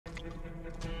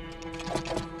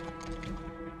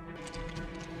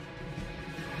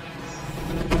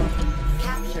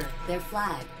their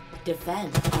flag.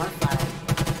 Defend our flag.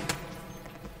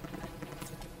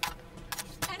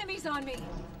 Enemies on me!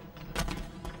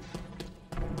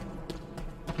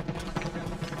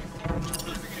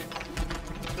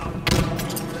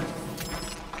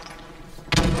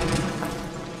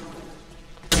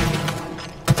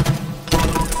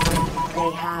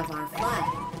 They have our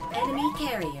flag. Enemy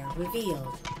carrier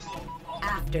revealed.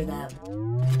 After them.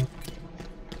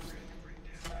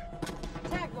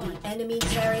 The enemy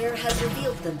carrier has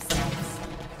revealed themselves.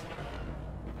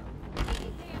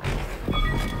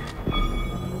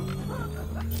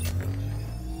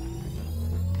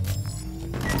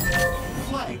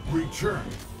 Flag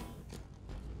returned.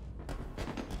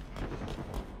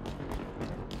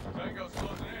 Tango's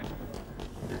closing in.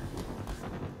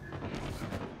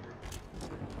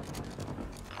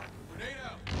 Grenade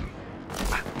out.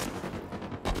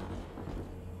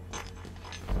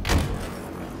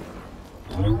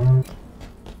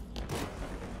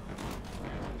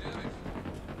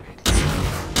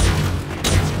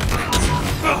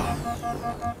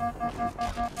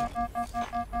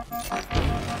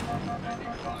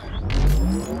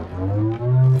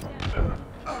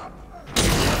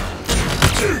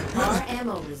 Our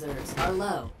ammo reserves are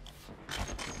low.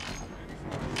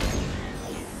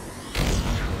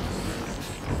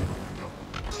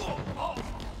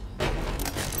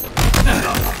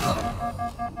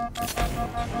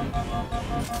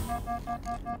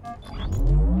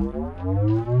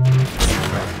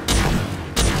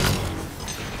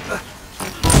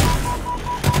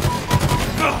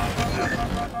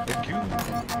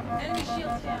 Enemy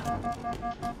shields down.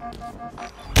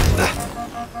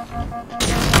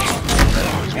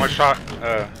 There's one shot,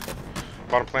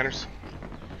 bottom planters.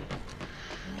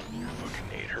 Your fucking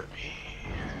nade hurt me.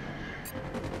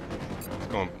 It's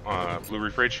going, blue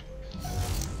refridge.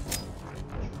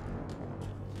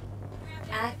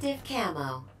 Active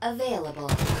camo available.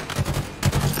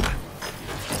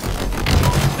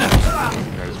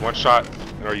 There's one shot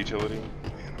in our utility.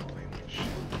 Man, I'm playing this shit.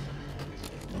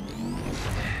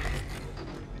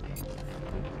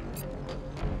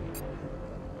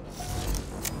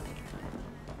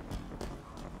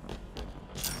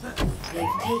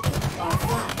 They've taken our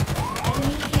flag.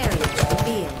 Enemy carrier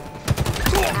revealed.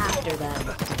 After them.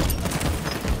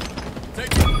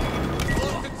 Take it.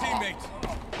 Close to teammates.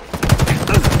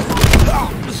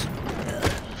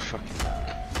 Fucking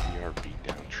VR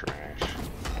beatdown trash.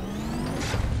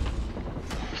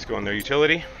 Let's go in their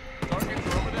utility. Targets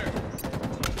are over there.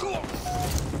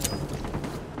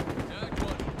 Tag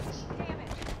one.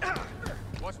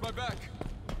 Watch my back.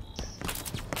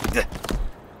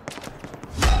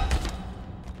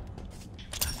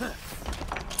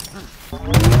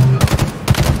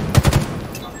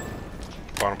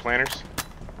 Bottom planters.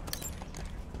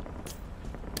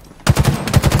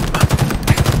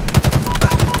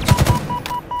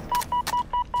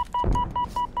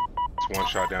 It's one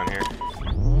shot down here.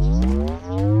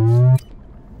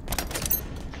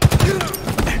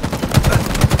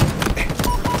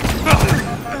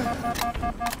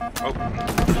 Oh.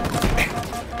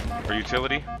 Our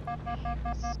utility.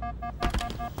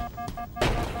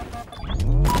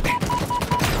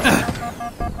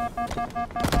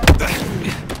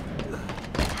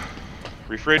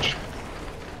 Refridge.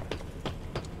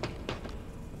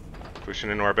 Pushing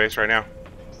into our base right now.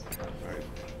 Alright.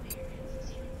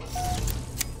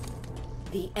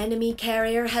 The enemy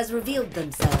carrier has revealed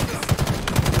themselves.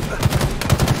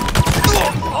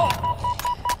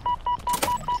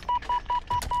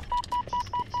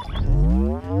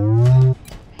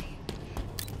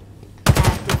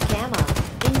 Active camo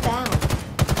inbound.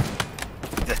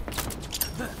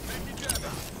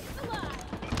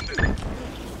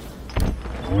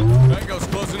 Tango's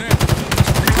closing in.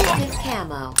 Active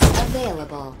camo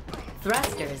available.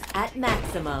 Thrusters at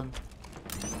maximum.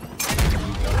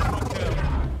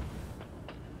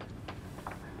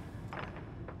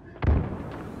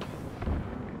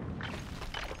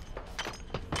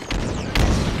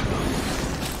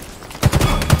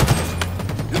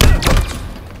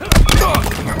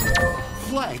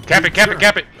 Flag Cap it, cap it,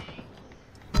 cap it!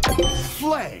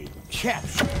 Flag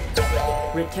captured.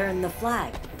 Return the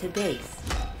flag to base.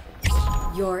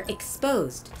 You're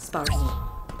exposed, Spartan.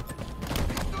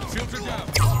 Shields are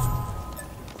down.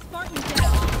 Spartan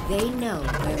down. They know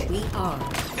where we are.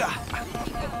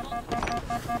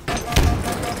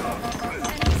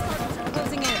 Enemy Spartans are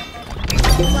closing in.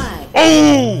 Flag.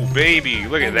 Oh, baby,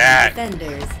 look at Enemy that!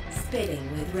 defenders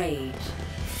spitting with rage.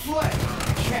 Flag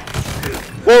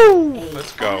captured. Woo! A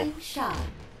Let's go. fine shot.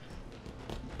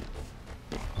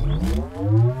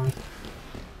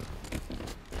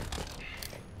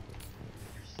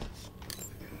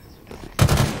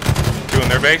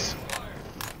 their base.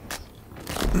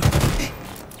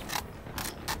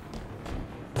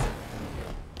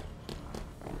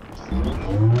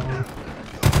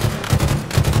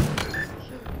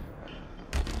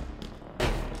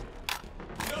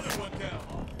 Another one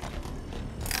down.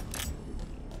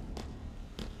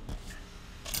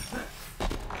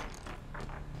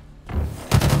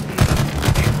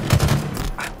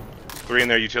 Three in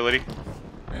their utility.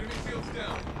 Enemy fields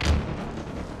down.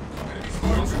 Enemy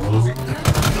swarms are closing in.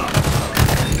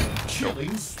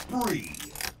 Killing spree.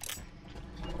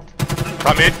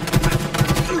 Top mid.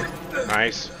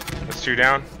 Nice. That's two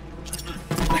down.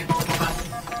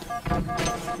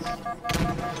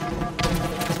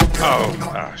 Oh,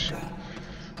 gosh.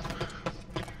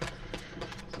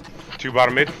 Two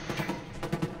bottom mid.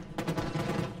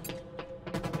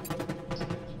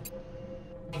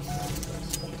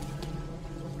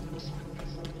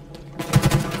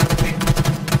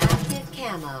 Active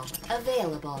camo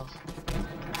available.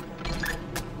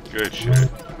 Good shit.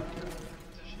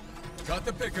 Got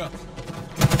the pickup.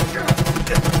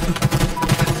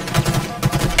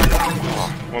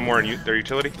 One more in their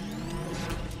utility.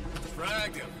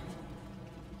 Frag him.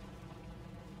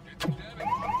 Did some damage.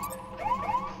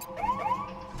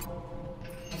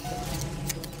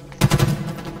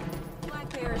 Black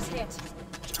bear's hit.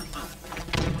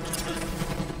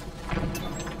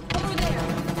 Over there.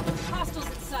 Hostiles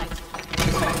in sight.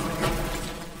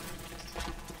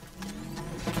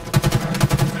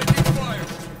 Taking fire.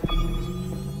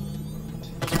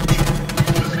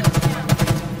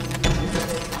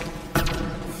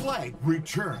 Flag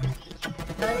returned.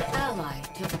 An ally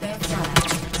took their flag.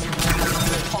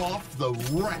 Off the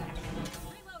rack.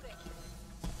 Reloading.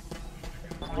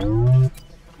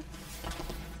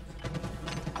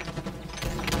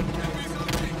 Enemies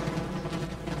on me.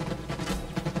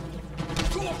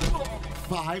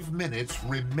 5 minutes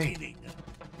remaining.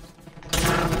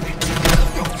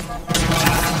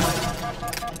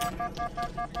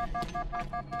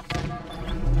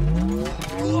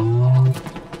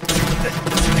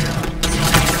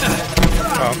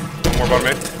 Oh, one more bottom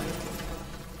mid.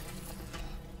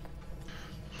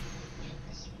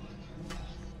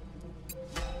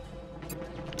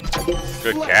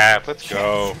 Good cap. Let's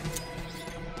go.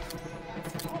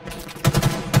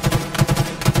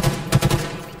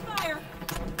 Fire.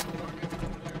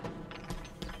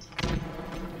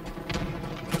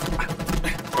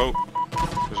 Oh,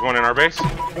 there's one in our base.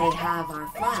 They have our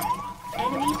flag.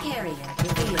 Enemy carrier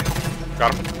revealed.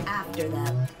 Got him. After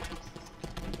them.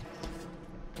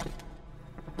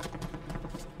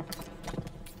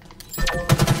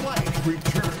 Flag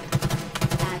returned.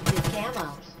 Active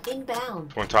camo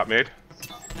inbound. One top mid.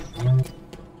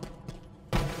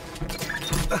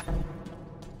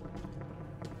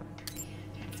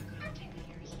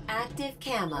 Active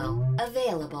camo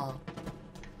available.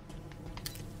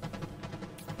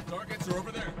 Targets are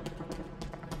over there.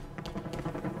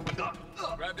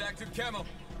 Grab the active camo.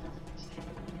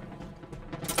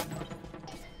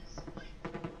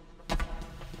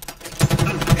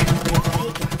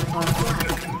 Taken our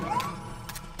flag.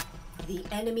 The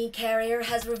enemy carrier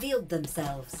has revealed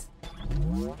themselves.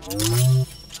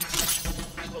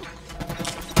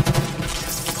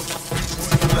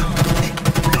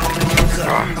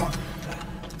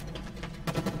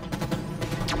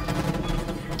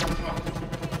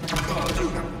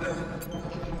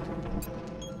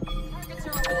 Targets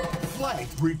are over there. Flag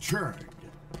returned.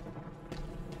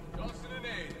 Tossing an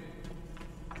aid.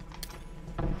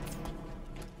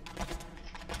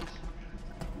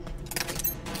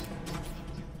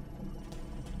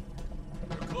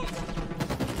 They're close.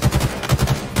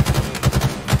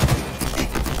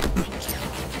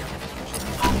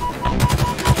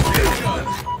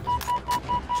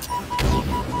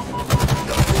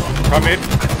 Top mid.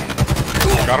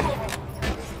 Got him.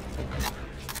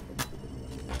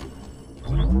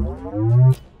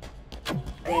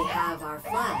 They have our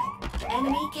flag.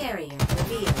 Enemy carrier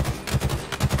revealed.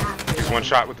 After He's them. one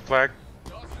shot with the flag.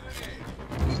 Tossing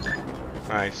an aid.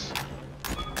 Nice.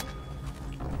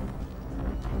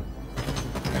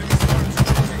 Enemy swarms are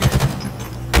closing in.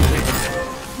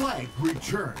 Flag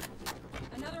returned.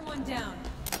 Another one down.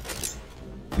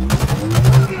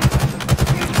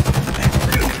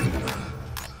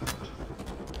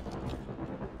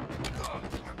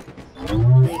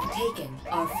 They've taken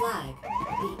our flag.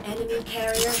 The enemy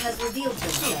carrier has revealed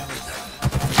themselves.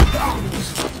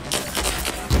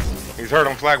 He's hurt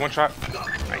on flag. One shot.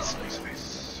 Nice, nice,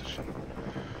 nice.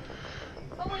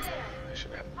 Over there. I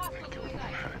should have Hostiles killed in him.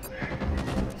 sight.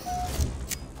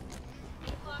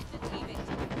 Locked and teaming.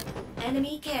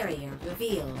 Enemy carrier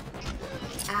revealed.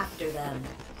 After them.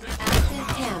 Active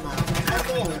Active camo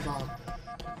available.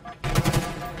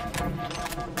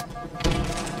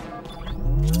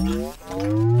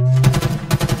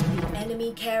 The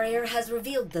enemy carrier has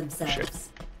revealed themselves. Shit.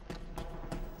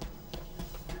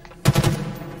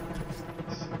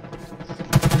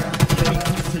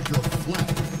 Take your flag.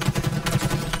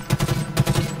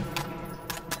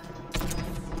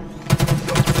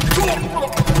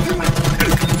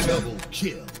 Double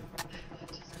kill.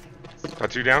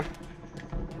 Got 2 down.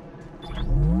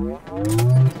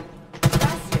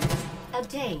 Thrusters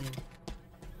obtained.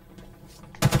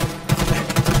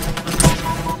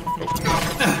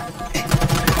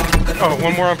 Oh,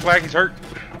 one more on flag. He's hurt.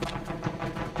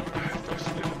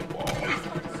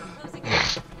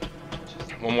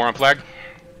 One more on flag.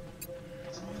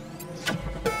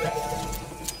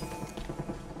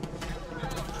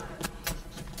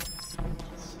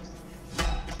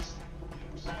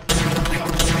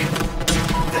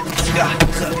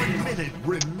 One minute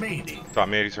remaining. Thought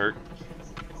Maddie's hurt.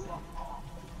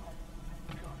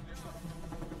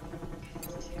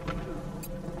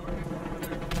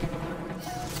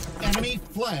 Enemy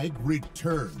flag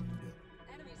returned.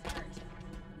 Enemies hurt.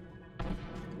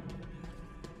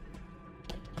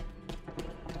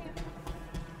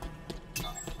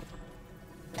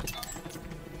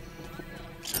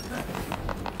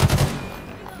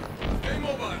 Stay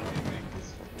mobile.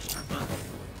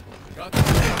 Got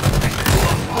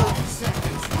 30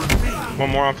 seconds remaining. One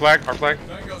more on flag. Our flag.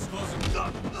 Tango's closing.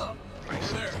 Over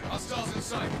there. Hostiles in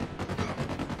sight.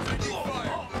 Taking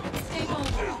fire. Stay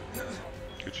mobile.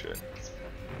 Good shit.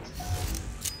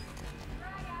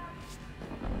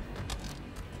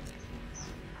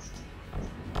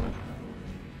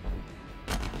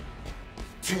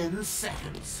 Ten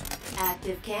seconds.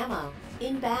 Active camo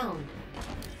inbound.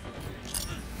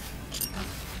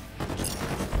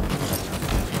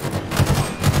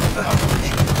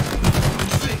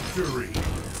 Victory.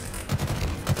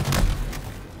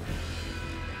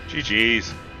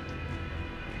 GG's.